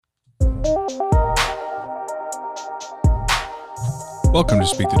Welcome to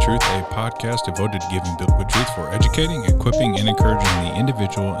Speak the Truth, a podcast devoted to giving biblical truth for educating, equipping, and encouraging the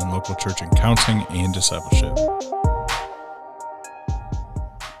individual and local church in counseling and discipleship.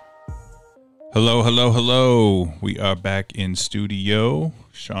 Hello. We are back in studio.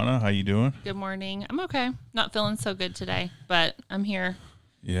 Shauna, how you doing? Good morning. I'm okay. Not feeling so good today, but I'm here.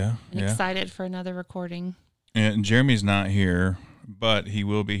 Yeah. Excited for another recording. And Jeremy's not here, but he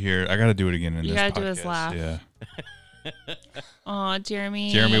will be here. I got to do it again in this podcast. You got to do his laugh. Yeah. Aw,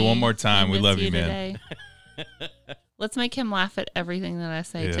 Jeremy. Jeremy, one more time. We love you, man. Let's make him laugh at everything that I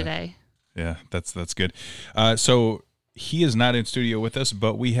say today. Yeah, that's good. So he is not in studio with us,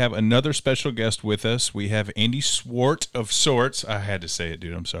 but we have another special guest with us. We have Andy Swart of Sorts. I had to say it,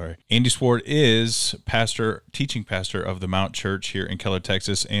 dude. I'm sorry. Andy Swart is teaching pastor of the Mount Church here in Keller,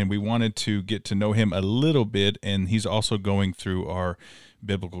 Texas, and we wanted to get to know him a little bit, and he's also going through our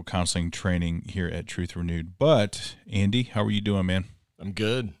biblical counseling training here at Truth Renewed. But Andy, how are you doing, man? I'm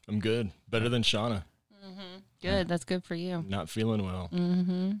good. Better than Shauna. Mm-hmm. Good. That's good for you. Not feeling well.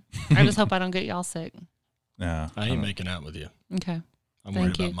 Mm-hmm. I just hope I don't get y'all sick. No, I ain't making out with you. Okay. I'm Thank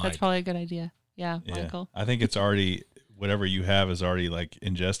worried you. about Mike. That's probably a good idea. Yeah, Michael. I think it's already, whatever you have is already like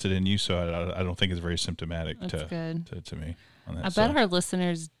ingested in you, so I don't think it's very symptomatic That's good. to me. On that I bet our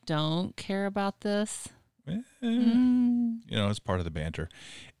listeners don't care about this. You know, it's part of the banter.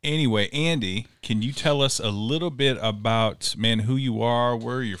 Anyway, Andy, can you tell us a little bit about, man, who you are,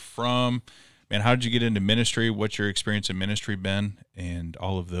 where you're from, man, how did you get into ministry, what's your experience in ministry been, and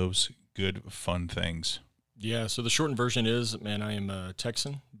all of those good, fun things? Yeah, so the shortened version is, man, I am a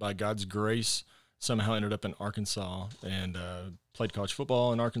Texan. By God's grace, somehow ended up in Arkansas and played college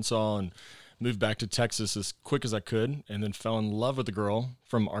football in Arkansas and moved back to Texas as quick as I could, and then fell in love with a girl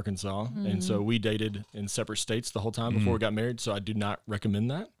from Arkansas. Mm-hmm. And so we dated in separate states the whole time before we got married, so I do not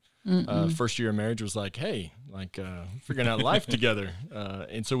recommend that. First year of marriage was like, hey, figuring out life together.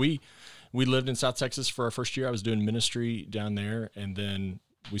 And so we lived in South Texas for our first year. I was doing ministry down there, and then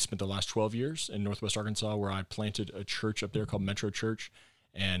we spent the last 12 years in Northwest Arkansas, where I planted a church up there called Metro Church,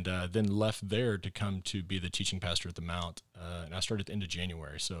 and then left there to come to be the teaching pastor at the Mount. And I started at the end of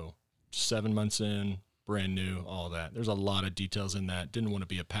January, so 7 months in, brand new, all that. There's a lot of details in that. Didn't want to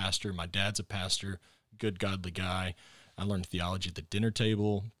be a pastor. My dad's a pastor, good, godly guy. I learned theology at the dinner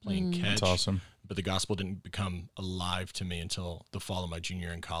table, playing catch. That's awesome. But the gospel didn't become alive to me until the fall of my junior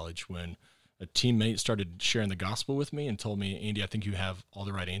year in college, when a teammate started sharing the gospel with me and told me, Andy, I think you have all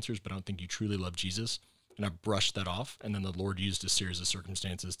the right answers, but I don't think you truly love Jesus. And I brushed that off, and then the Lord used a series of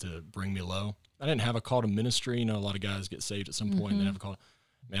circumstances to bring me low. I didn't have a call to ministry. You know, a lot of guys get saved at some point and they have a call.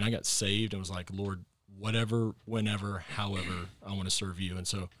 Man, I got saved and was like, Lord, whatever, whenever, however, I want to serve you. And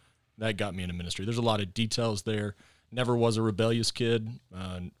so that got me into ministry. There's a lot of details there. Never was a rebellious kid.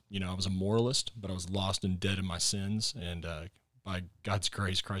 I was a moralist, but I was lost and dead in my sins. And by God's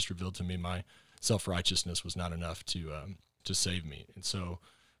grace, Christ revealed to me my self-righteousness was not enough to save me. And so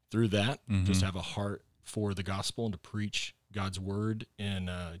through that, just have a heart for the gospel and to preach God's word and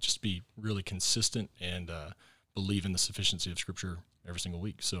just be really consistent and believe in the sufficiency of Scripture every single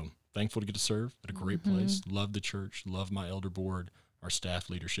week. So thankful to get to serve at a great place. Love the church. Love my elder board, our staff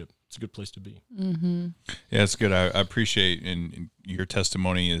leadership. It's a good place to be. Mm-hmm. Yeah, it's good. I appreciate in your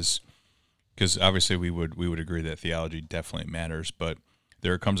testimony is because obviously we would agree that theology definitely matters, but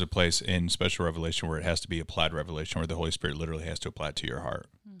there comes a place in special revelation where it has to be applied revelation, where the Holy Spirit literally has to apply it to your heart.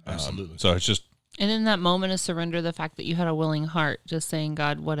 Absolutely. So it's just. And in that moment of surrender, the fact that you had a willing heart, just saying,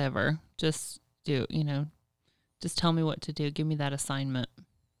 God, whatever, just do, just tell me what to do. Give me that assignment,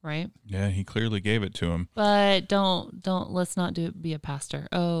 right? Yeah, he clearly gave it to him. But let's not be a pastor.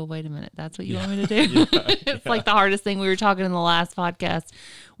 Oh, wait a minute. That's what you want me to do? It's like the hardest thing. We were talking in the last podcast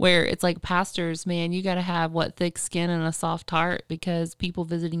where it's like pastors, man, you got to have thick skin and a soft heart, because people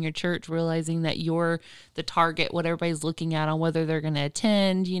visiting your church realizing that you're the target, what everybody's looking at on whether they're going to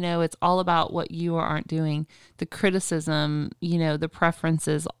attend, it's all about what you aren't doing. The criticism, the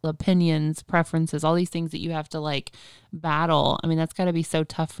preferences, opinions, preferences, all these things that you have to battle. I mean, that's got to be so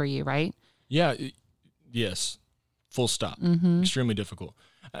tough for you, right? Yeah. Yes. Full stop. Extremely difficult.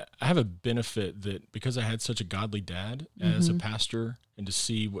 I have a benefit that because I had such a godly dad as a pastor, and to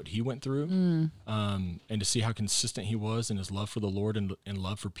see what he went through, and to see how consistent he was in his love for the Lord and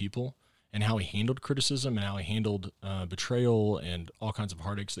love for people, and how he handled criticism and how he handled betrayal and all kinds of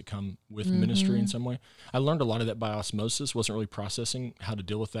heartaches that come with ministry in some way. I learned a lot of that by osmosis. Wasn't really processing how to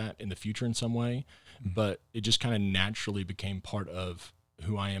deal with that in the future in some way, but it just kind of naturally became part of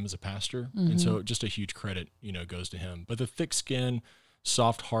who I am as a pastor. And so just a huge credit, goes to him. But the thick skin,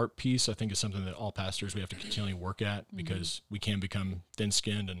 soft heart piece, I think, is something that all pastors we have to continually work at, because we can become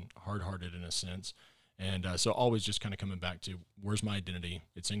thin-skinned and hard-hearted in a sense. And so always just kind of coming back to where's my identity?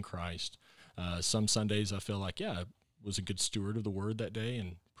 It's in Christ. Some Sundays I feel like, yeah, I was a good steward of the word that day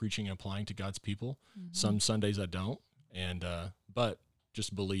and preaching and applying to God's people. Some Sundays I don't. And but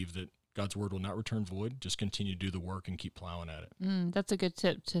just believe that God's word will not return void. Just continue to do the work and keep plowing at it. That's a good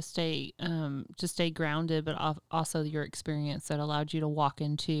tip to stay grounded, but also your experience that allowed you to walk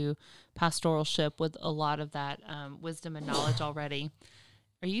into pastoralship with a lot of that wisdom and knowledge already.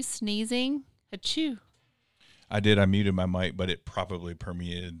 Are you sneezing? Achoo. I did. I muted my mic, but it probably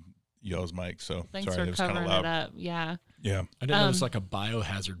permeated y'all's mic. So Thanks sorry, for it was kind of covering loud. it up. Yeah. Yeah. I didn't know it's like a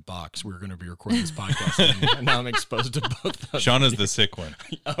biohazard box. We were going to be recording this podcast, and now I'm exposed to both. Shauna's the sick one.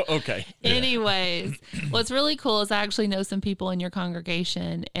 Oh, okay. Anyways, what's really cool is I actually know some people in your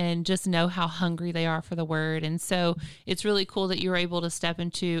congregation and just know how hungry they are for the word. And so it's really cool that you were able to step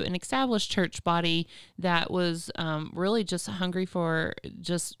into an established church body that was really just hungry for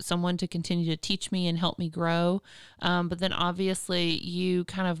just someone to continue to teach me and help me grow. But then obviously you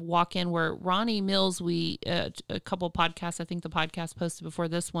kind of walk in where Ronnie Mills, a couple podcasts, I think the podcast posted before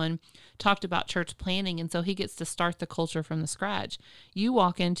this one, talked about church planning. And so he gets to start the culture from the scratch. You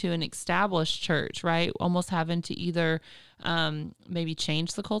walk into an established church, right? Almost having to either maybe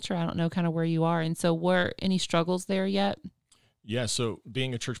change the culture. I don't know kind of where you are. And so were any struggles there yet? Yeah. So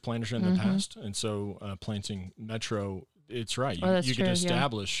being a church planter in the past, and so planting Metro, it's right. You can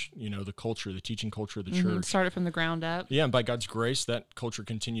establish, the culture, the teaching culture of the church. Start it from the ground up. Yeah, and by God's grace, that culture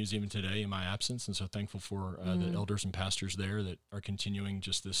continues even today in my absence. And so thankful for the elders and pastors there that are continuing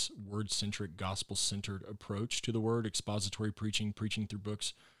just this word-centric, gospel-centered approach to the word, expository preaching through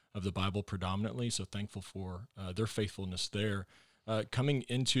books of the Bible predominantly. So thankful for their faithfulness there. Coming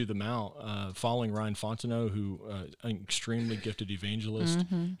into the Mount, following Ryan Fontenot, who an extremely gifted evangelist,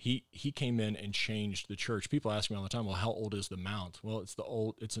 he came in and changed the church. People ask me all the time, "Well, how old is the Mount?" Well, it's the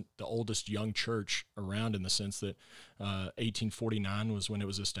oldest young church around in the sense that 1849 was when it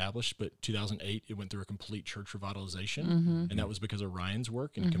was established, but 2008 it went through a complete church revitalization, and that was because of Ryan's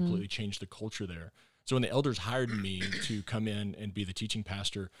work and completely changed the culture there. So when the elders hired me to come in and be the teaching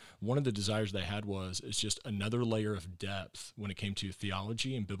pastor, one of the desires they had is just another layer of depth when it came to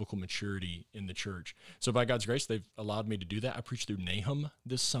theology and biblical maturity in the church. So by God's grace, they've allowed me to do that. I preached through Nahum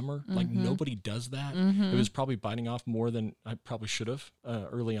this summer. Like nobody does that. It was probably biting off more than I probably should have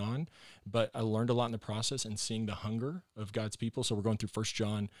early on, but I learned a lot in the process and seeing the hunger of God's people. So we're going through 1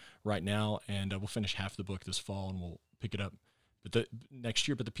 John right now, and we'll finish half the book this fall, and we'll pick it up next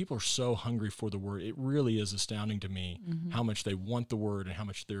year. But the people are so hungry for the word. It really is astounding to me how much they want the word and how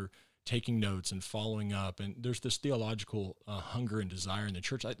much they're taking notes and following up. And there's this theological hunger and desire in the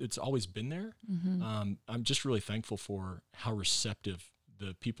church. It's always been there. I'm just really thankful for how receptive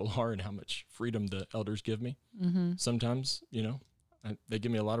the people are and how much freedom the elders give me. Sometimes, they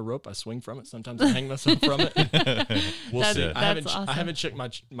give me a lot of rope. I swing from it. Sometimes I hang myself from it. We'll see. I haven't checked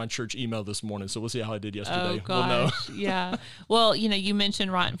my church email this morning, so we'll see how I did yesterday. Oh, gosh. We'll know. Yeah. Well, you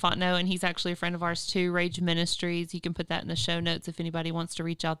mentioned Ryan Fontenot, and he's actually a friend of ours too, Rage Ministries. You can put that in the show notes if anybody wants to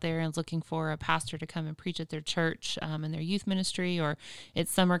reach out there and is looking for a pastor to come and preach at their church in their youth ministry or at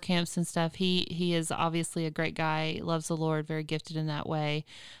summer camps and stuff. He is obviously a great guy, loves the Lord, very gifted in that way.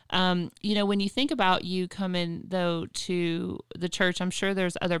 When you think about you coming, though, to the church, I'm sure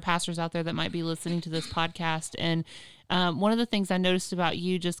there's other pastors out there that might be listening to this podcast. And one of the things I noticed about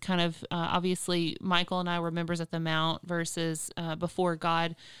you, just kind of obviously, Michael and I were members at the Mount versus before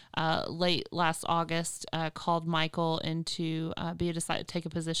God late last August called Michael into take a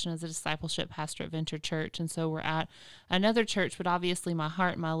position as a discipleship pastor at Venture Church. And so we're at another church, but obviously my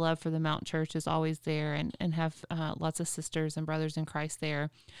heart and my love for the Mount Church is always there and have lots of sisters and brothers in Christ there.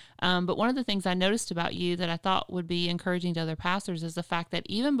 But one of the things I noticed about you that I thought would be encouraging to other pastors is the fact that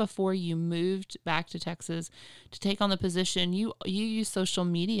even before you moved back to Texas to take on the position, you use social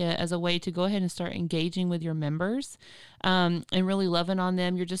media as a way to go ahead and start engaging with your members and really loving on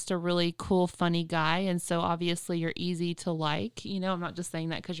them. You're just a really cool, funny guy. And so obviously you're easy to like. I'm not just saying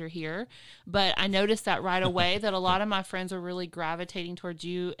that because you're here, but I noticed that right away that a lot of my friends were really gravitating towards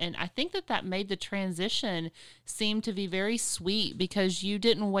you. And I think that made the transition seem to be very sweet because you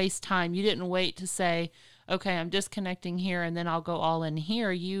didn't waste time. You didn't wait to say, okay, I'm disconnecting here and then I'll go all in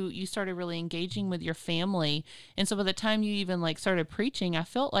here. You started really engaging with your family. And so by the time you even started preaching, I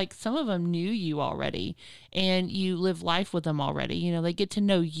felt like some of them knew you already and you live life with them already. They get to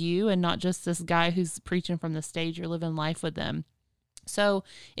know you and not just this guy who's preaching from the stage. You're living life with them. So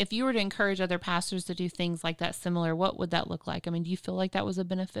if you were to encourage other pastors to do things like that similar, what would that look like? I mean, do you feel like that was a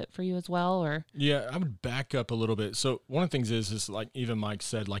benefit for you as well? Or Yeah, I would back up a little bit. So one of the things is like even Mike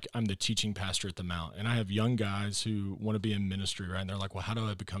said, I'm the teaching pastor at the Mount, and I have young guys who want to be in ministry, right? And they're like, well, how do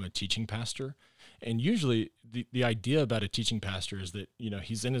I become a teaching pastor? And usually the idea about a teaching pastor is that,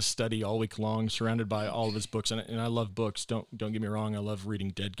 he's in his study all week long, surrounded by all of his books. And I love books. Don't get me wrong. I love reading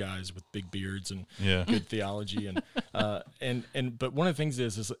dead guys with big beards and good theology. But one of the things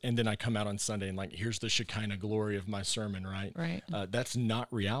is, and then I come out on Sunday and like, here's the Shekinah glory of my sermon, right? Right. That's not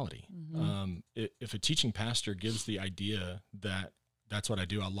reality. If a teaching pastor gives the idea that that's what I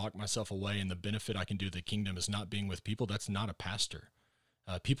do, I lock myself away, and the benefit I can do to the kingdom is not being with people, that's not a pastor.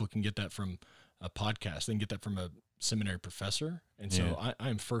 People can get that from a podcast. They can get that from a seminary professor. And so I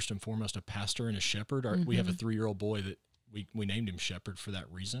am first and foremost a pastor and a shepherd. We have a 3-year-old boy that we named him Shepherd for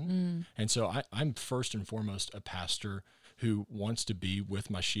that reason. And so I'm first and foremost a pastor who wants to be with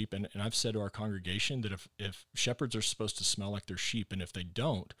my sheep. And I've said to our congregation that if shepherds are supposed to smell like their sheep, and if they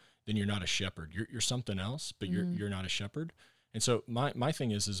don't, then you're not a shepherd. You're something else, but you're not a shepherd. And so my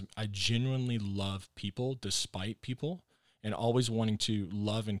thing is I genuinely love people despite people, and always wanting to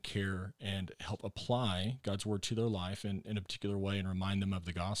love and care and help apply God's word to their life in a particular way and remind them of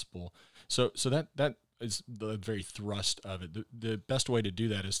the gospel. So that is the very thrust of it. The best way to do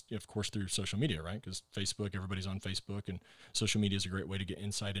that is, of course, through social media, right? Because Facebook, everybody's on Facebook, and social media is a great way to get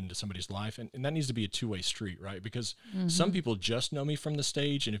insight into somebody's life. And that needs to be a two-way street, right? Because some people just know me from the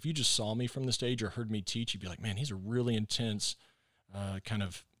stage, and if you just saw me from the stage or heard me teach, you'd be like, man, he's a really intense kind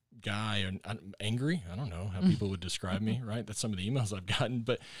of guy, and I'm angry. I don't know how people would describe me, right? That's some of the emails I've gotten.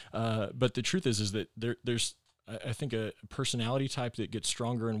 But the truth is that there's I think a personality type that gets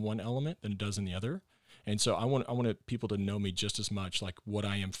stronger in one element than it does in the other. And so I want people to know me just as much, like what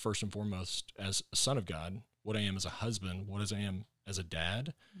I am first and foremost as a son of God, what I am as a husband, what I am as a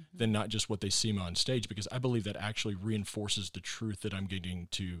dad, than not just what they see me on stage, because I believe that actually reinforces the truth that I'm getting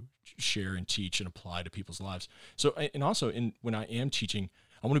to share and teach and apply to people's lives. So, and also when I am teaching,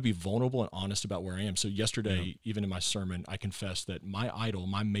 I want to be vulnerable and honest about where I am. So yesterday, even in my sermon, I confessed that my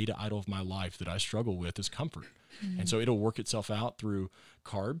made idol of my life that I struggle with is comfort. And so it'll work itself out through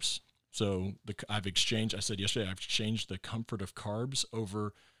carbs. So I said yesterday, I've exchanged the comfort of carbs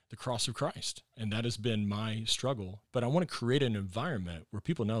over the cross of Christ. And that has been my struggle. But I want to create an environment where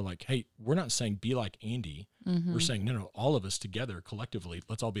people know, like, hey, we're not saying be like Andy. We're saying, no, all of us together collectively,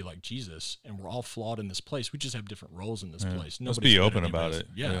 let's all be like Jesus. And we're all flawed in this place. We just have different roles in this place. Let's be open about it.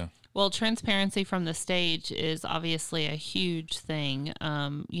 Yeah. Well, transparency from the stage is obviously a huge thing.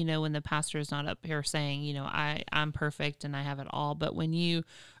 When the pastor is not up here saying, I'm perfect and I have it all. But when you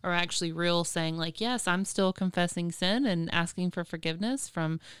are actually real, saying like, yes, I'm still confessing sin and asking for forgiveness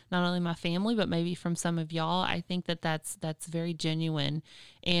from not only my family, but maybe from some of y'all, I think that's very genuine.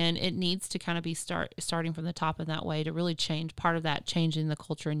 And it needs to kind of be starting from the top in that way to really change part of that, changing the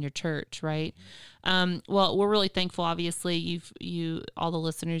culture in your church, right? Well, we're really thankful. Obviously, all the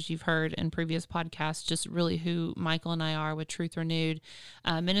listeners you've heard in previous podcasts, just really who Michael and I are with Truth Renewed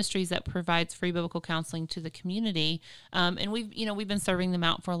Ministries that provides free biblical counseling to the community. And we've been serving them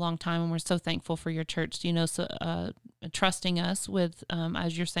out for a long time, and we're so thankful for your church, trusting us with,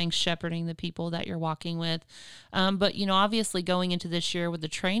 as you're saying, shepherding the people that you're walking with. But obviously going into this year with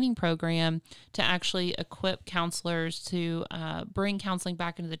the training program to actually equip counselors to bring counseling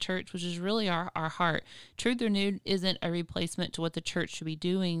back into the church, which is really our heart. Truth Renewed isn't a replacement to what the church should be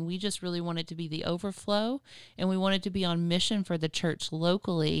doing. We just really want it to be the overflow, and we want it to be on mission for the church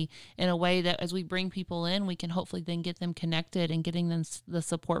locally in a way that as we bring people in, we can hopefully then get them connected and getting them the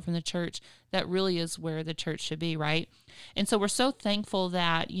support from the church. That really is where the church should be, right? And so we're so thankful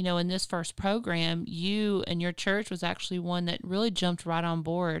that, in this first program, you and your church was actually one that really jumped right on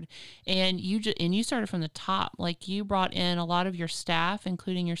board. And you started from the top. Like, you brought in a lot of your staff,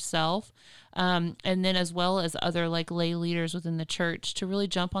 including yourself, and then as well as other like lay leaders within the church to really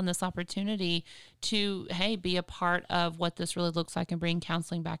jump on this opportunity to, hey, be a part of what this really looks like and bring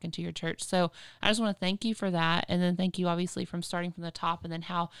counseling back into your church. So I just want to thank you for that. And then thank you obviously from starting from the top, and then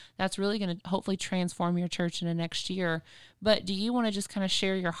how that's really going to hopefully transform your church in the next year. But do you want to just kind of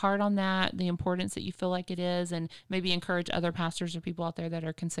share your heart on that, the importance that you feel like it is, and maybe encourage other pastors or people out there that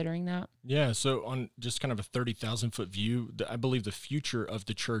are considering that? Yeah. So on just kind of a 30,000 foot view, I believe the future of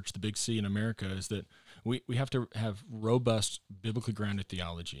the church, the big C in America, is that we have to have robust, biblically grounded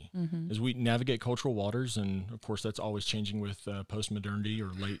theology as we navigate cultural waters. And of course, that's always changing with post-modernity or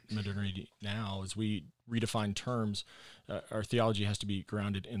late modernity now. As we redefine terms, our theology has to be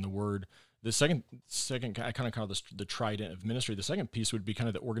grounded in the Word. The second, I kind of call this the trident of ministry. The second piece would be kind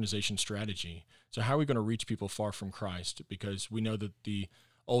of the organization strategy. So how are we going to reach people far from Christ? Because we know that the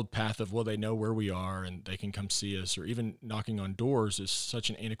old path of, well, they know where we are and they can come see us, or even knocking on doors is such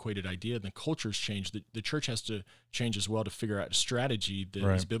an antiquated idea. And the culture's changed. The church has to change as well to figure out a strategy that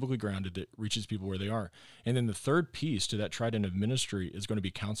is biblically grounded, that reaches people where they are. And then the third piece to that trident of ministry is going to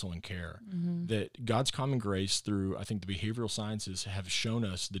be counsel and care. That God's common grace through, I think, the behavioral sciences have shown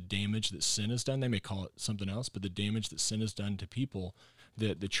us the damage that sin has done. They may call it something else, but the damage that sin has done to people,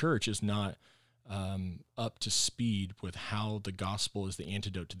 that the church is not up to speed with how the gospel is the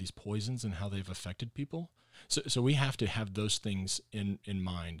antidote to these poisons and how they've affected people. So we have to have those things in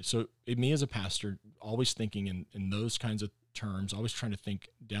mind. So me as a pastor, always thinking in those kinds of terms, always trying to think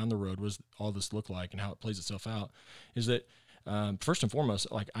down the road, what does all this look like and how it plays itself out, is that first and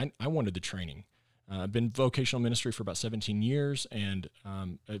foremost, like I wanted the training. I've been vocational ministry for about 17 years, and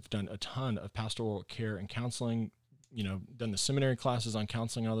I've done a ton of pastoral care and counseling, done the seminary classes on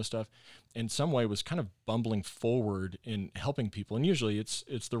counseling and all this stuff. In some way was kind of bumbling forward in helping people. And usually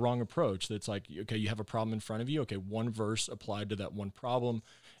it's the wrong approach. That's like, okay, you have a problem in front of you. Okay, one verse applied to that one problem,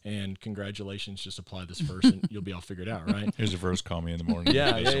 and congratulations, just apply this verse and you'll be all figured out, right? Here's a verse, call me in the morning.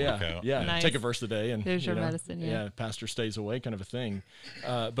 Yeah. Nice. Take a verse a day and there's your medicine. Yeah, pastor stays away kind of a thing.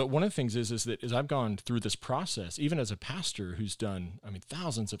 But one of the things is that as I've gone through this process, even as a pastor who's done,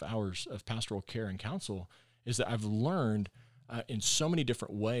 thousands of hours of pastoral care and counsel, is that I've learned in so many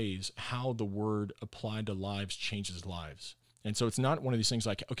different ways how the word applied to lives changes lives. And so it's not one of these things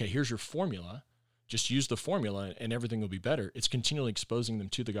like, okay, here's your formula, just use the formula and everything will be better. It's continually exposing them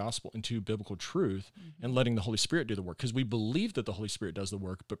to the gospel and to biblical truth and letting the Holy Spirit do the work. Because we believe that the Holy Spirit does the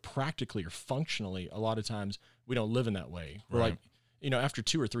work, but practically or functionally, a lot of times we don't live in that way. We're like, after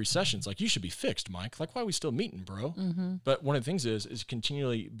 2 or 3 sessions, like, you should be fixed, Mike. Like, why are we still meeting, bro? But one of the things is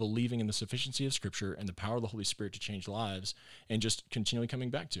continually believing in the sufficiency of Scripture and the power of the Holy Spirit to change lives, and just continually coming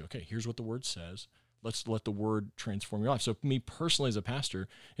back to, okay, here's what the Word says. Let's let the Word transform your life. So me personally as a pastor,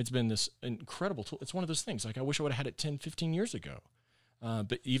 it's been this incredible tool. It's one of those things, like, I wish I would have had it 10, 15 years ago.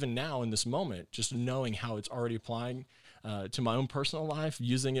 But even now in this moment, just knowing how it's already applying to my own personal life,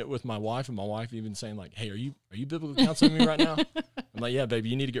 using it with my wife, and my wife even saying like, hey, are you biblically counseling me right now? I'm like, yeah, baby,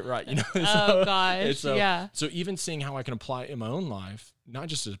 you need to get right. Oh gosh. Yeah. So even seeing how I can apply it in my own life, not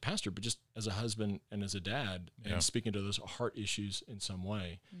just as a pastor, but just as a husband and as a dad, and speaking to those heart issues in some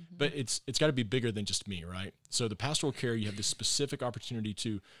way. But it's got to be bigger than just me, right? So the pastoral care, you have this specific opportunity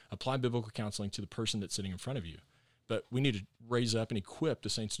to apply biblical counseling to the person that's sitting in front of you. But we need to raise up and equip the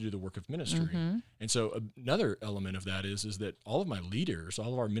saints to do the work of ministry. And so another element of that is that all of my leaders,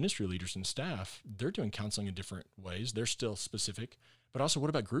 all of our ministry leaders and staff, they're doing counseling in different ways. They're still specific. But also, what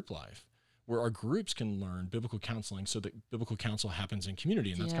about group life, where our groups can learn biblical counseling so that biblical counsel happens in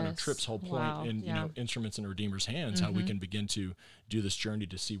community? And that's kind of Tripp's whole point in Instruments in a Redeemer's Hands, how we can begin to do this journey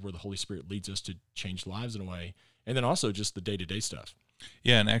to see where the Holy Spirit leads us to change lives in a way. And then also just the day-to-day stuff.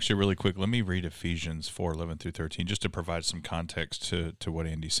 Yeah, and actually really quick, let me read Ephesians 4:11-13, just to provide some context to what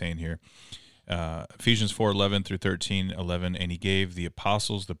Andy's saying here. Ephesians 4:11-13, 11, and he gave the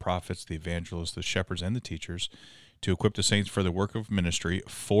apostles, the prophets, the evangelists, the shepherds, and the teachers to equip the saints for the work of ministry,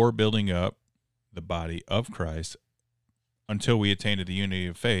 for building up the body of Christ, until we attain to the unity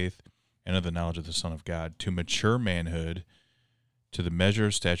of faith and of the knowledge of the Son of God, to mature manhood, to the measure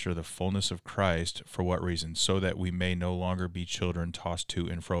of stature of the fullness of Christ. For what reason? So that we may no longer be children tossed to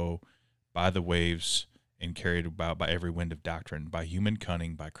and fro by the waves and carried about by every wind of doctrine, by human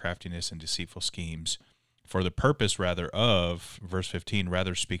cunning, by craftiness and deceitful schemes. For the purpose rather of, verse 15,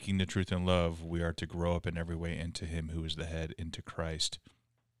 rather speaking the truth in love, we are to grow up in every way into him who is the head, into Christ.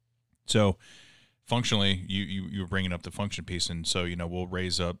 So functionally, you were bringing up the function piece, and so, we'll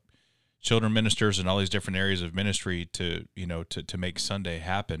raise up children ministers and all these different areas of ministry to make Sunday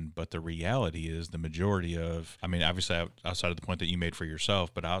happen. But the reality is the majority of, obviously outside of the point that you made for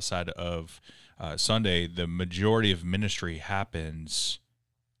yourself, but outside of Sunday, the majority of ministry happens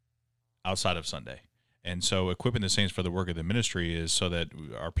outside of Sunday. And so equipping the saints for the work of the ministry is so that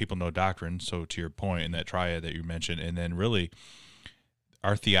our people know doctrine. So to your point in that triad that you mentioned, and then really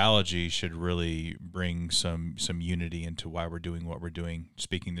our theology should really bring some unity into why we're doing what we're doing,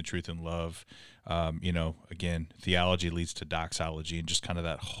 speaking the truth in love. Again, theology leads to doxology, and just kind of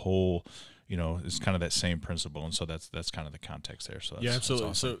that whole, it's kind of that same principle. And so that's kind of the context there. So that's, absolutely.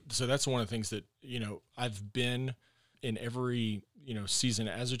 That's awesome. So that's one of the things that, I've been in every, season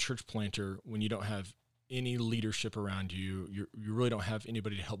as a church planter, when you don't have any leadership around you, you really don't have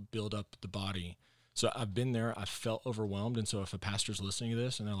anybody to help build up the body. So I've been there, I've felt overwhelmed. And so if a pastor's listening to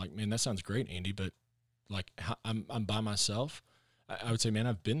this and they're like, man, that sounds great, Andy, but like I'm by myself, I would say, man,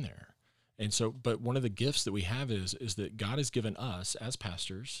 I've been there. And so, but one of the gifts that we have is that God has given us as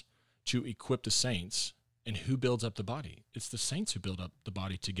pastors to equip the saints And who builds up the body? It's the saints who build up the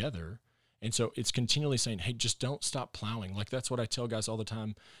body together. And so it's continually saying, hey, just don't stop plowing. Like, that's what I tell guys all the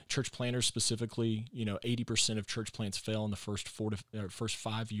time. Church planters specifically, 80% of church plants fail in the first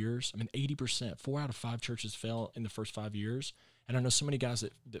 5 years. I mean, 80%, 4 out of 5 churches fail in the first 5 years. And I know so many guys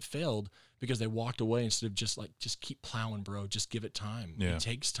that failed because they walked away instead of just keep plowing, bro. Just give it time. Yeah. It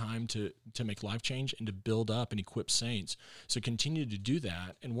takes time to make life change and to build up and equip saints. So continue to do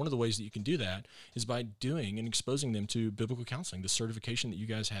that. And one of the ways that you can do that is by doing and exposing them to biblical counseling, the certification that you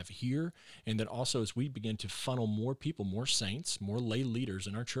guys have here. And then also as we begin to funnel more people, more saints, more lay leaders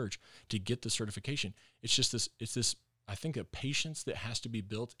in our church to get the certification, it's this, I think, a patience that has to be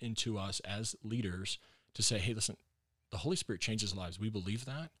built into us as leaders to say, hey, listen, the Holy Spirit changes lives. We believe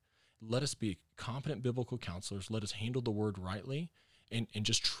that. Let us be competent biblical counselors. Let us handle the word rightly and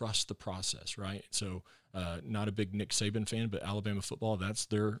just trust the process, right? So not a big Nick Saban fan, but Alabama football, that's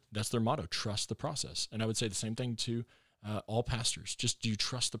their motto, trust the process. And I would say the same thing to all pastors. Just do you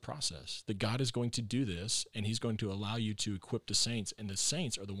trust the process? That God is going to do this, and he's going to allow you to equip the saints, and the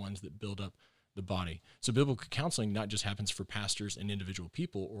saints are the ones that build up the body. So biblical counseling not just happens for pastors and individual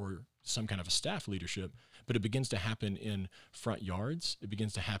people or some kind of a staff leadership, but it begins to happen in front yards. It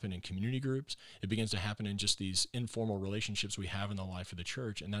begins to happen in community groups. It begins to happen in just these informal relationships we have in the life of the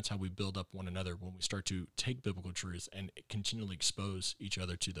church. And that's how we build up one another when we start to take biblical truths and continually expose each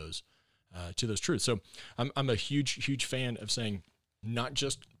other to those truths. So I'm a huge fan of saying not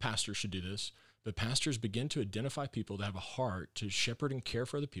just pastors should do this, but pastors begin to identify people that have a heart to shepherd and care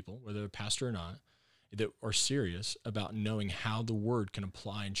for other people, whether they're a pastor or not, that are serious about knowing how the word can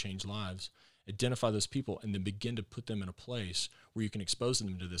apply and change lives. Identify those people and then begin to put them in a place where you can expose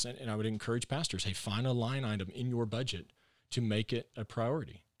them to this. And I would encourage pastors, hey, find a line item in your budget to make it a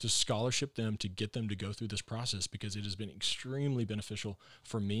priority, to scholarship them, to get them to go through this process, because it has been extremely beneficial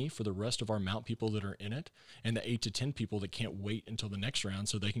for me, for the rest of our Mount people that are in it, and the 8 to 10 people that can't wait until the next round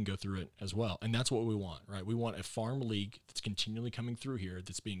so they can go through it as well. And that's what we want, right? We want a farm league that's continually coming through here,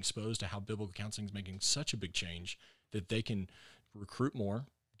 that's being exposed to how biblical counseling is making such a big change that they can recruit more,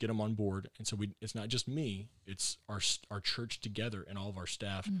 get them on board. And so it's not just me, it's our church together, and all of our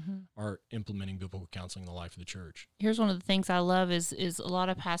staff are implementing biblical counseling in the life of the church. Here's one of the things I love is a lot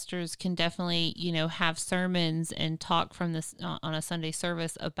of pastors can definitely, have sermons and talk from this on a Sunday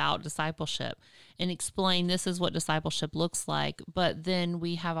service about discipleship and explain this is what discipleship looks like. But then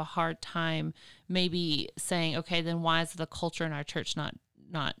we have a hard time maybe saying, okay, then why is the culture in our church not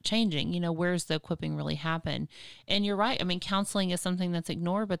changing? Where's the equipping really happen? And you're right. I mean, counseling is something that's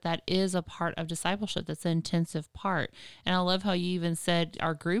ignored, but that is a part of discipleship. That's an intensive part. And I love how you even said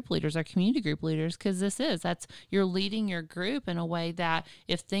our group leaders, our community group leaders, because you're leading your group in a way that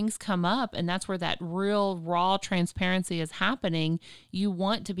if things come up, and that's where that real raw transparency is happening, you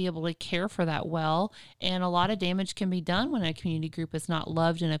want to be able to care for that well. And a lot of damage can be done when a community group is not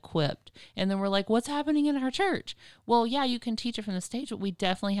loved and equipped. And then we're like, what's happening in our church? Well, yeah, you can teach it from the stage, but we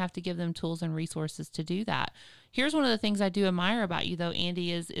definitely have to give them tools and resources to do that. Here's one of the things I do admire about you, though,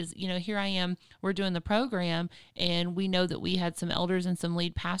 Andy, is here I am, we're doing the program, and we know that we had some elders and some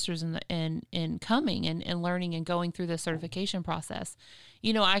lead pastors in coming and learning and going through the certification process.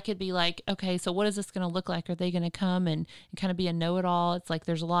 I could be like, okay, so what is this going to look like? Are they going to come and kind of be a know-it-all? It's like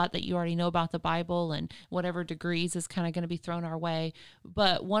there's a lot that you already know about the Bible, and whatever degrees is kind of going to be thrown our way.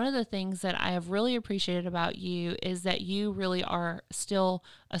 But one of the things that I have really appreciated about you is that you really are still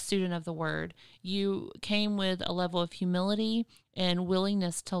a student of the Word. You came with a level of humility and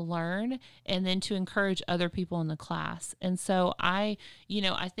willingness to learn, and then to encourage other people in the class. And so I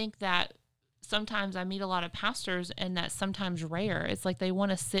think that sometimes I meet a lot of pastors, and that's sometimes rare. It's like they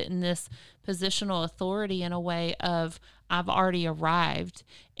want to sit in this positional authority in a way of, I've already arrived.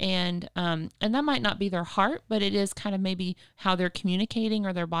 And that might not be their heart, but it is kind of maybe how they're communicating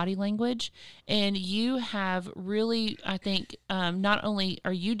or their body language. And you have really, I think, not only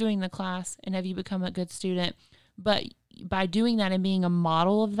are you doing the class and have you become a good student, but by doing that and being a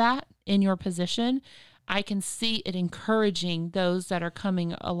model of that in your position, I can see it encouraging those that are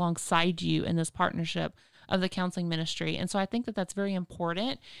coming alongside you in this partnership of the counseling ministry. And so I think that that's very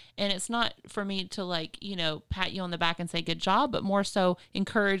important. And it's not for me to pat you on the back and say, good job, but more so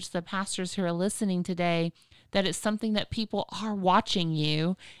encourage the pastors who are listening today that it's something that people are watching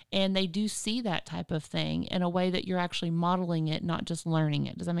you, and they do see that type of thing in a way that you're actually modeling it, not just learning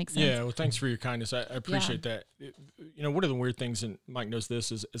it. Does that make sense? Yeah, well, thanks for your kindness. I appreciate that. One of the weird things, and Mike knows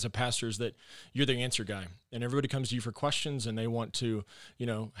this, is as a pastor, is that you're the answer guy, and everybody comes to you for questions, and they want to,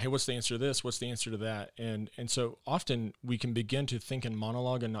 hey, what's the answer to this? What's the answer to that? And so often we can begin to think in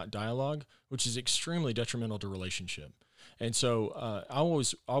monologue and not dialogue, which is extremely detrimental to relationship. And so I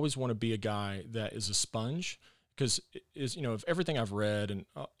always want to be a guy that is a sponge, because if everything I've read and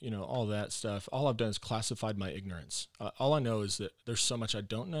all that stuff, all I've done is classified my ignorance. All I know is that there's so much I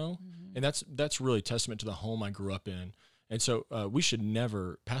don't know, and that's really testament to the home I grew up in. And so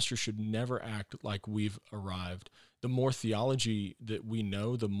pastors should never act like we've arrived. The more theology that we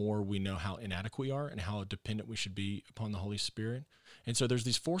know, the more we know how inadequate we are and how dependent we should be upon the Holy Spirit. And so there's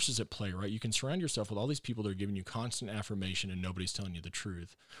these forces at play, right? You can surround yourself with all these people that are giving you constant affirmation and nobody's telling you the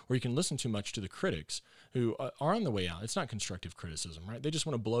truth. Or you can listen too much to the critics who are on the way out. It's not constructive criticism, right? They just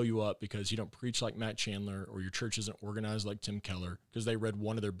want to blow you up because you don't preach like Matt Chandler, or your church isn't organized like Tim Keller because they read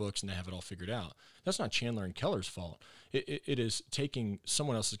one of their books and they have it all figured out. That's not Chandler and Keller's fault. It is taking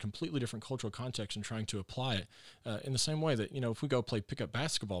someone else's completely different cultural context and trying to apply it in the same way that, if we go play pickup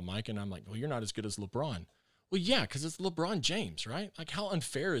basketball, Mike, and I'm like, well, you're not as good as LeBron. Well, yeah, because it's LeBron James, right? Like, how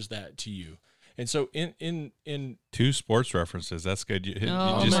unfair is that to you? And so in 2 sports references, that's good. You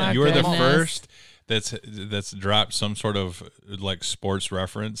my were the goodness. first that's dropped some sort of like sports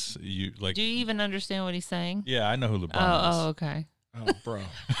reference. Do you even understand what he's saying? Yeah, I know who LeBron is. Oh, okay. oh, bro.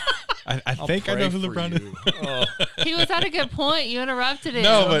 I think I know who LeBron is. Oh. He was at a good point. You interrupted him.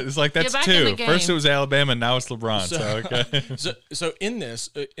 No, but it's like that's Get back in the 2. game. First it was Alabama, now it's LeBron. So okay. So in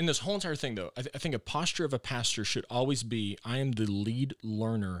this whole entire thing, though, I think a posture of a pastor should always be, I am the lead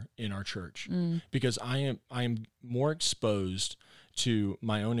learner in our church, because I am more exposed to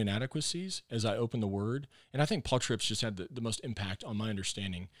my own inadequacies as I open the Word. And I think Paul Tripp's just had the most impact on my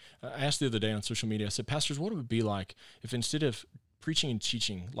understanding. I asked the other day on social media, I said, pastors, what would it be like if instead of preaching and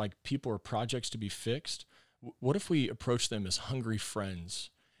teaching like people are projects to be fixed, what if we approach them as hungry friends?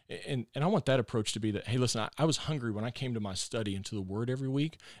 And I want that approach to be that, hey, listen, I was hungry when I came to my study and to the Word every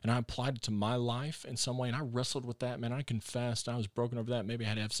week, and I applied it to my life in some way, and I wrestled with that, man. I confessed, I was broken over that. Maybe I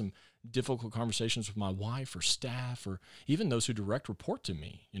had to have some difficult conversations with my wife or staff or even those who direct report to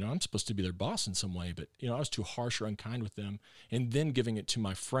me. I'm supposed to be their boss in some way, but, I was too harsh or unkind with them, and then giving it to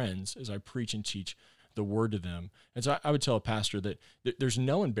my friends as I preach and teach the Word to them. And so I would tell a pastor that there's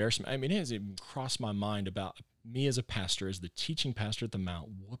no embarrassment. I mean, it hasn't even crossed my mind about me as a pastor, as the teaching pastor at the Mount,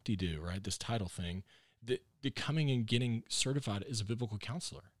 whoop-de-doo, right? This title thing, that becoming and getting certified as a biblical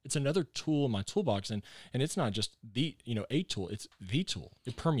counselor. It's another tool in my toolbox, and it's not just a tool, it's the tool.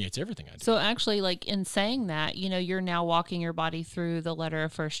 It permeates everything I do. So actually, like in saying that, you're now walking your body through the letter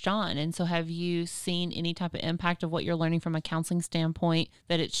of 1 John. And so have you seen any type of impact of what you're learning from a counseling standpoint,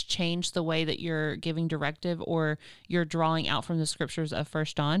 that it's changed the way that you're giving directive or you're drawing out from the scriptures of 1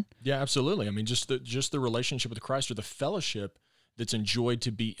 John? Yeah, absolutely. I mean, just the relationship with Christ, or the fellowship that's enjoyed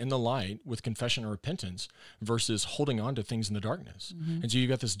to be in the light with confession and repentance versus holding on to things in the darkness. Mm-hmm. And so you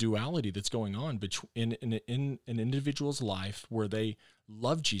got this duality that's going on in an individual's life where they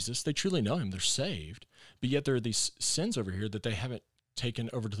love Jesus, they truly know him, they're saved, but yet there are these sins over here that they haven't taken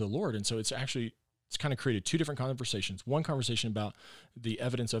over to the Lord. And so it's kind of created 2 different conversations. One conversation about the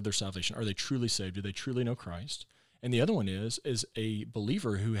evidence of their salvation. Are they truly saved? Do they truly know Christ? And the other one is a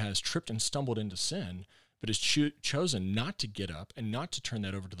believer who has tripped and stumbled into sin, but has chosen not to get up and not to turn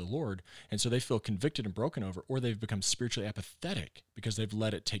that over to the Lord. And so they feel convicted and broken over, or they've become spiritually apathetic because they've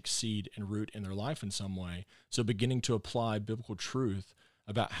let it take seed and root in their life in some way. So beginning to apply biblical truth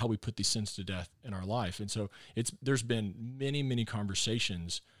about how we put these sins to death in our life. And so there's been many, many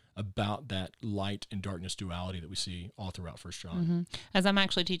conversations about that light and darkness duality that we see all throughout 1 John. Mm-hmm. As I'm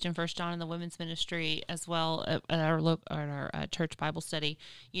actually teaching 1 John in the women's ministry as well at our church Bible study,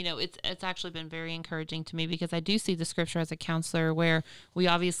 it's actually been very encouraging to me, because I do see the scripture as a counselor where we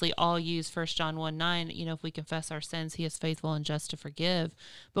obviously all use 1 John 1:9, if we confess our sins, he is faithful and just to forgive.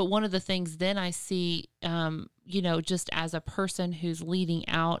 But one of the things then I see, just as a person who's leading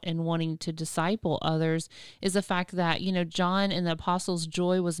out and wanting to disciple others, is the fact that, John and the apostles'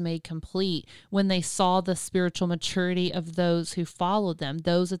 joy was made complete when they saw the spiritual maturity of those who followed them,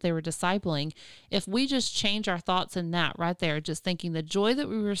 those that they were discipling. If we just change our thoughts in that right there, just thinking the joy that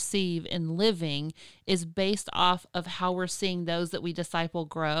we receive in living is based off of how we're seeing those that we disciple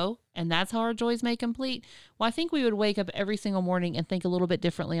grow, and that's how our joy is made complete, well, I think we would wake up every single morning and think a little bit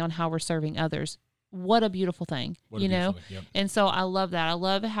differently on how we're serving others. What a beautiful thing, Yep. And so I love that. I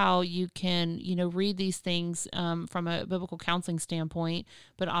love how you can, read these things from a biblical counseling standpoint,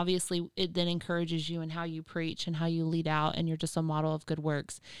 but obviously it then encourages you in how you preach and how you lead out, and you're just a model of good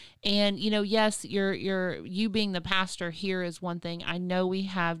works. And, yes, you being the pastor here is one thing. I know we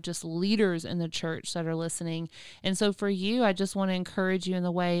have just leaders in the church that are listening. And so for you, I just want to encourage you in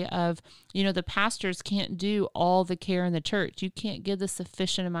the way of, the pastors can't do all the care in the church. You can't give the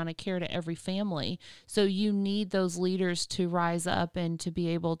sufficient amount of care to every family. So you need those leaders to rise up and to be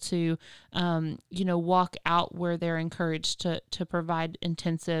able to, walk out where they're encouraged to provide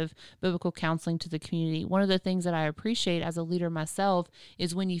intensive biblical counseling to the community. One of the things that I appreciate as a leader myself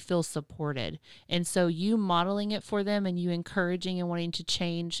is when you feel supported. And so you modeling it for them and you encouraging and wanting to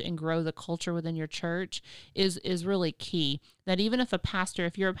change and grow the culture within your church is really key. That even if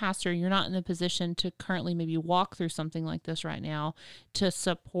you're a pastor, you're not in the position to currently maybe walk through something like this right now, to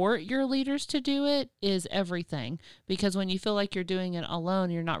support your leaders to do it is everything. Because when you feel like you're doing it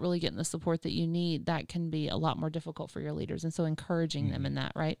alone, you're not really getting the support that you need. That can be a lot more difficult for your leaders. And so encouraging them in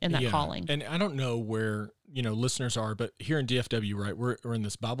that, right? In that calling. And I don't know where, listeners are, but here in DFW, right, we're in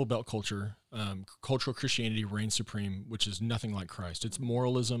this Bible Belt culture. Cultural Christianity reigns supreme, which is nothing like Christ. It's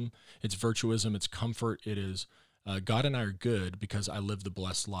moralism, it's virtuism, it's comfort, it is God and I are good because I live the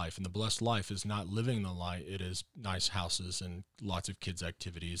blessed life. And the blessed life is not living the light. It is nice houses and lots of kids'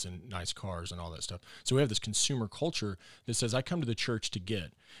 activities and nice cars and all that stuff. So we have this consumer culture that says, I come to the church to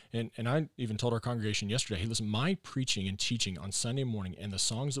get. And I even told our congregation yesterday, hey, listen, my preaching and teaching on Sunday morning and the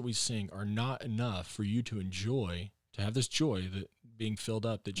songs that we sing are not enough for you to enjoy, to have this joy that being filled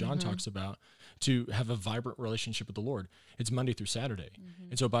up that John talks about, to have a vibrant relationship with the Lord. It's Monday through Saturday.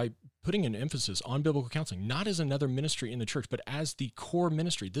 And so by putting an emphasis on biblical counseling, not as another ministry in the church, but as the core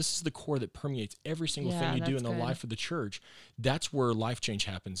ministry, this is the core that permeates every single thing you do in the life of the church. That's where life change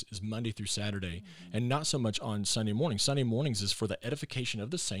happens, is Monday through Saturday, and not so much on Sunday mornings. Sunday mornings is for the edification of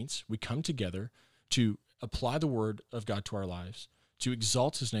the saints. We come together to apply the word of God to our lives, to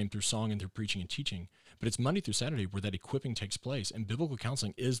exalt his name through song and through preaching and teaching. But it's Monday through Saturday where that equipping takes place, and biblical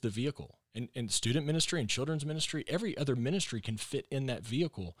counseling is the vehicle. And student ministry and children's ministry, every other ministry can fit in that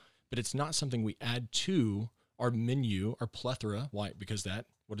vehicle, but it's not something we add to our menu, our plethora. Why? Because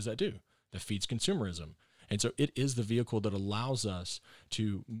what does that do? That feeds consumerism. And so it is the vehicle that allows us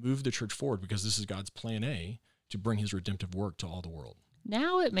to move the church forward, because this is God's plan A, to bring his redemptive work to all the world.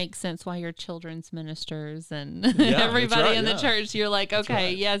 Now it makes sense why you're children's ministers and everybody in the church. You're like,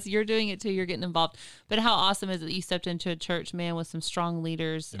 okay, yes, you're doing it too. You're getting involved. But how awesome is it that you stepped into a church, man, with some strong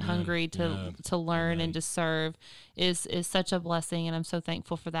leaders, hungry to learn and to serve is such a blessing. And I'm so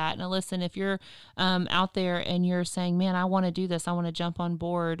thankful for that. And listen, if you're out there and you're saying, man, I want to do this, I want to jump on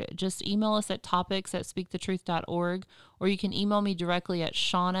board, just email us at topics@speakthetruth.org, or you can email me directly at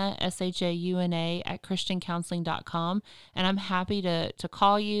Shauna, SHAUNA, @christiancounseling.com. And I'm happy to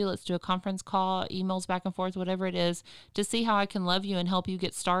call you. Let's do a conference call, emails back and forth, whatever it is, to see how I can love you and help you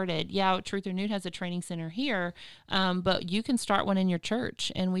get started. Yeah, Truth or Nude has a training center here, but you can start one in your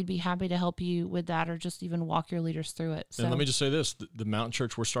church, and we'd be happy to help you with that, or just even walk your leaders through it. So, and let me just say this, the Mountain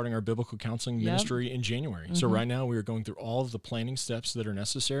Church, we're starting our biblical counseling ministry in January. So right now we are going through all of the planning steps that are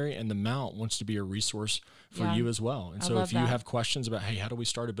necessary, and the Mount wants to be a resource for you as well. And so if you have questions about, hey, how do we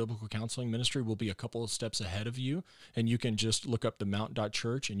start a biblical counseling ministry, we'll be a couple of steps ahead of you, and you can just look up the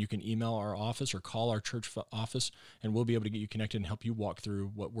Mount.church, and you can email our office or call our church office, and we'll be able to get you connected and help you walk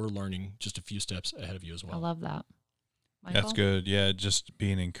through what we're learning just a few steps ahead of you as well. I love that. Michael? That's good. Yeah, just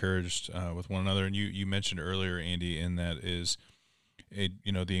being encouraged with one another. And you mentioned earlier, Andy, in that is,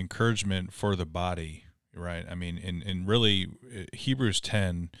 the encouragement for the body, right? I mean, in really Hebrews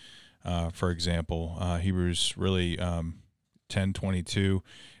 10, for example, Hebrews really 10:22,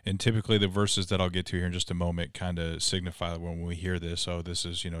 and typically the verses that I'll get to here in just a moment kind of signify when we hear this, this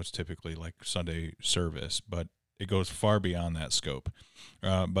is, it's typically like Sunday service, but it goes far beyond that scope.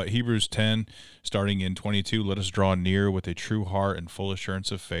 But Hebrews 10, starting in 22, let us draw near with a true heart and full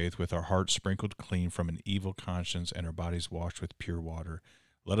assurance of faith, with our hearts sprinkled clean from an evil conscience and our bodies washed with pure water.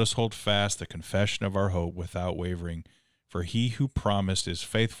 Let us hold fast the confession of our hope without wavering, for he who promised is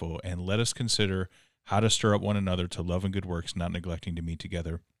faithful, and let us consider how to stir up one another to love and good works, not neglecting to meet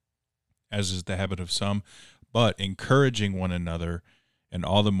together, as is the habit of some, but encouraging one another, and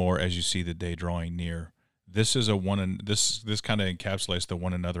all the more as you see the day drawing near. This is this kind of encapsulates the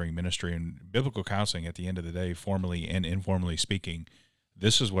one anothering ministry and biblical counseling. At the end of the day, formally and informally speaking,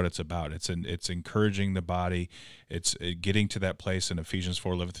 this is what it's about. It's encouraging the body. It's getting to that place in Ephesians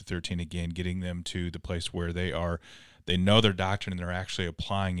 4:11-13 again, getting them to the place where they know their doctrine and they're actually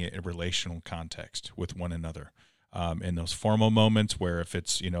applying it in relational context with one another. In those formal moments where, if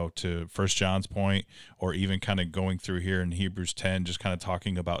it's, to 1 John's point, or even kind of going through here in Hebrews 10, just kind of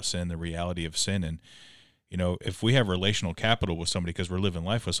talking about sin, the reality of sin. And, if we have relational capital with somebody because we're living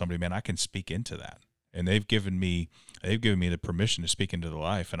life with somebody, man, I can speak into that. And they've given me the permission to speak into the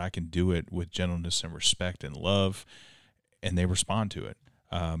life, and I can do it with gentleness and respect and love, and they respond to it.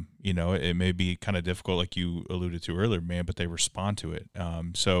 It may be kind of difficult, like you alluded to earlier, man, but they respond to it.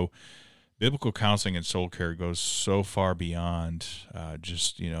 So biblical counseling and soul care goes so far beyond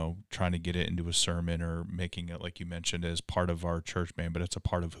just, trying to get it into a sermon or making it, like you mentioned, as part of our church, man, but it's a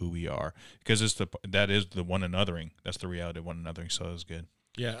part of who we are, because that is the one anothering. That's the reality of one anothering. So that's good.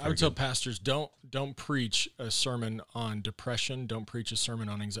 Yeah, I would tell pastors, don't preach a sermon on depression. Don't preach a sermon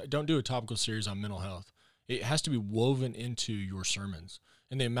on anxiety. Don't do a topical series on mental health. It has to be woven into your sermons.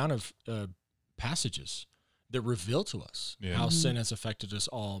 And the amount of passages that reveal to us how sin has affected us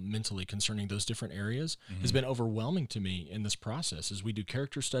all mentally concerning those different areas has been overwhelming to me in this process. As we do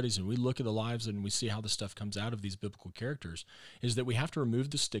character studies and we look at the lives and we see how the stuff comes out of these biblical characters, is that we have to remove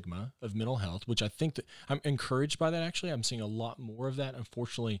the stigma of mental health, which I think that I'm encouraged by that. Actually, I'm seeing a lot more of that.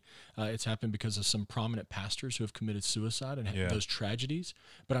 Unfortunately, it's happened because of some prominent pastors who have committed suicide and had those tragedies.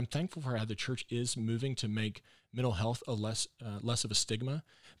 But I'm thankful for how the church is moving to make mental health a less of a stigma,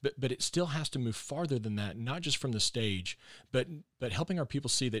 but it still has to move farther than that, not just from the stage, but helping our people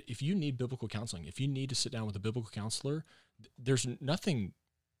see that if you need biblical counseling, if you need to sit down with a biblical counselor, there's nothing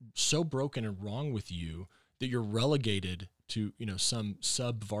so broken and wrong with you that you're relegated to, some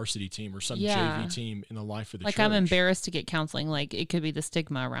sub-varsity team or some JV team in the life of the church. I'm embarrassed to get counseling. Like, it could be the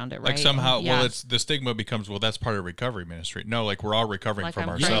stigma around it, right? Like somehow, it's the stigma becomes, that's part of recovery ministry. No, we're all recovering from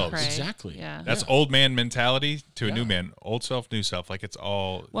ourselves. Exactly. Yeah. That's old man mentality to a new man. Old self, new self. Like, it's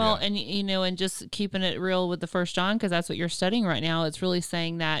all. Well, and, and just keeping it real with the 1 John, because that's what you're studying right now. It's really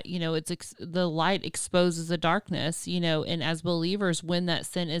saying that, it's the light exposes the darkness, and as believers, when that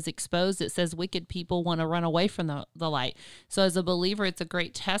sin is exposed, it says wicked people want to run away from the light. So as a believer, it's a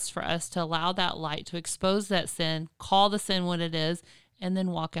great test for us to allow that light to expose that sin, call the sin what it is, and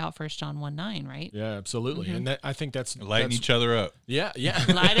then walk out 1 John 1:9, right? Yeah, absolutely. And I think that's lighting each other up. Yeah.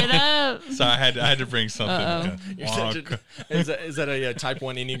 Light it up. So I had to bring something. Is that a type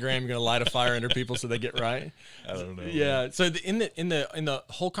 1 Enneagram? You're going to light a fire under people so they get right? I don't know. Yeah. So in the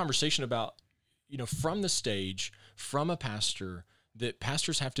whole conversation about, from the stage, from a pastor, that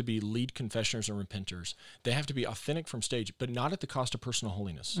pastors have to be lead confessioners and repenters. They have to be authentic from stage, but not at the cost of personal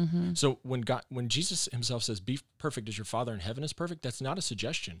holiness. So when Jesus himself says, be perfect as your Father in heaven is perfect, that's not a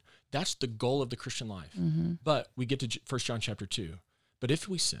suggestion. That's the goal of the Christian life. But we get to 1 John chapter 2. But if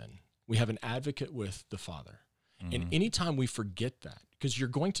we sin, we have an advocate with the Father. And anytime we forget that, because you're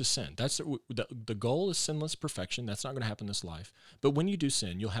going to sin, that's the goal is sinless perfection. That's not going to happen in this life. But when you do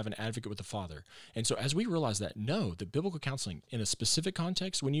sin, you'll have an advocate with the Father. And so as we realize that, know that biblical counseling in a specific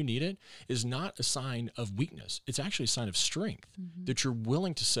context, when you need it, is not a sign of weakness. It's actually a sign of strength, that you're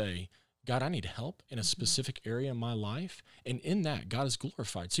willing to say, God, I need help in a specific area in my life. And in that, God is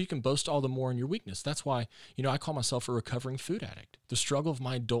glorified. So you can boast all the more in your weakness. That's why, I call myself a recovering food addict. The struggle of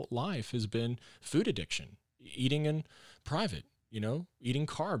my adult life has been food addiction. Eating in private, eating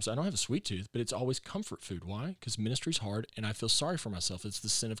carbs. I don't have a sweet tooth, but it's always comfort food. Why? Because ministry's hard and I feel sorry for myself. It's the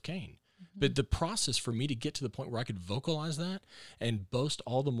sin of Cain. But the process for me to get to the point where I could vocalize that and boast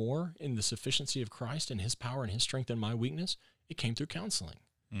all the more in the sufficiency of Christ and his power and his strength in my weakness, it came through counseling.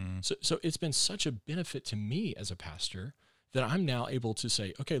 So it's been such a benefit to me as a pastor that I'm now able to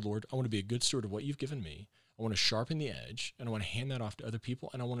say, okay, Lord, I want to be a good steward of what you've given me. I want to sharpen the edge, and I want to hand that off to other people,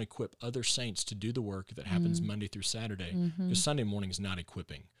 and I want to equip other saints to do the work that happens Monday through Saturday, because Sunday morning is not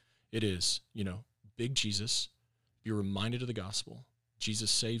equipping. It is, big Jesus, be reminded of the gospel. Jesus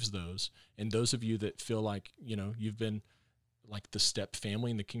saves those, and those of you that feel like, you've been like the step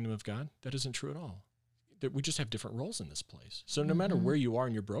family in the kingdom of God, that isn't true at all. That we just have different roles in this place. So no matter where you are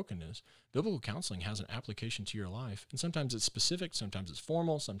in your brokenness, biblical counseling has an application to your life. And sometimes it's specific, sometimes it's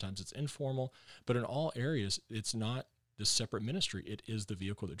formal, sometimes it's informal. But in all areas, it's not this separate ministry. It is the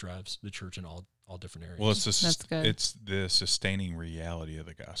vehicle that drives the church in all different areas. Well, it's the sustaining reality of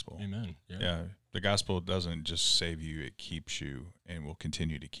the gospel. Amen. Yeah. The gospel doesn't just save you, it keeps you and will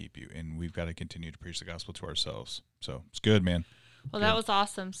continue to keep you. And we've got to continue to preach the gospel to ourselves. So it's good, man. Well, that was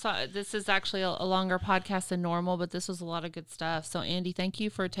awesome. So this is actually a longer podcast than normal, but this was a lot of good stuff. So Andy, thank you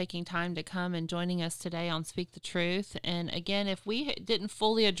for taking time to come and joining us today on Speak the Truth. And again, if we didn't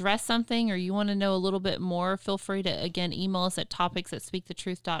fully address something or you want to know a little bit more, feel free to, again, email us at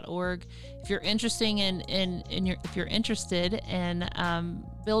topics@speakthetruth.org. If you're interested if you're interested in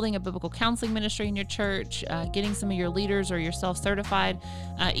building a biblical counseling ministry in your church, getting some of your leaders or yourself certified,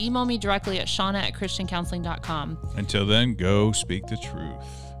 email me directly at shauna@christiancounseling.com. Until then, go speak the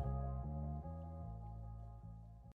truth.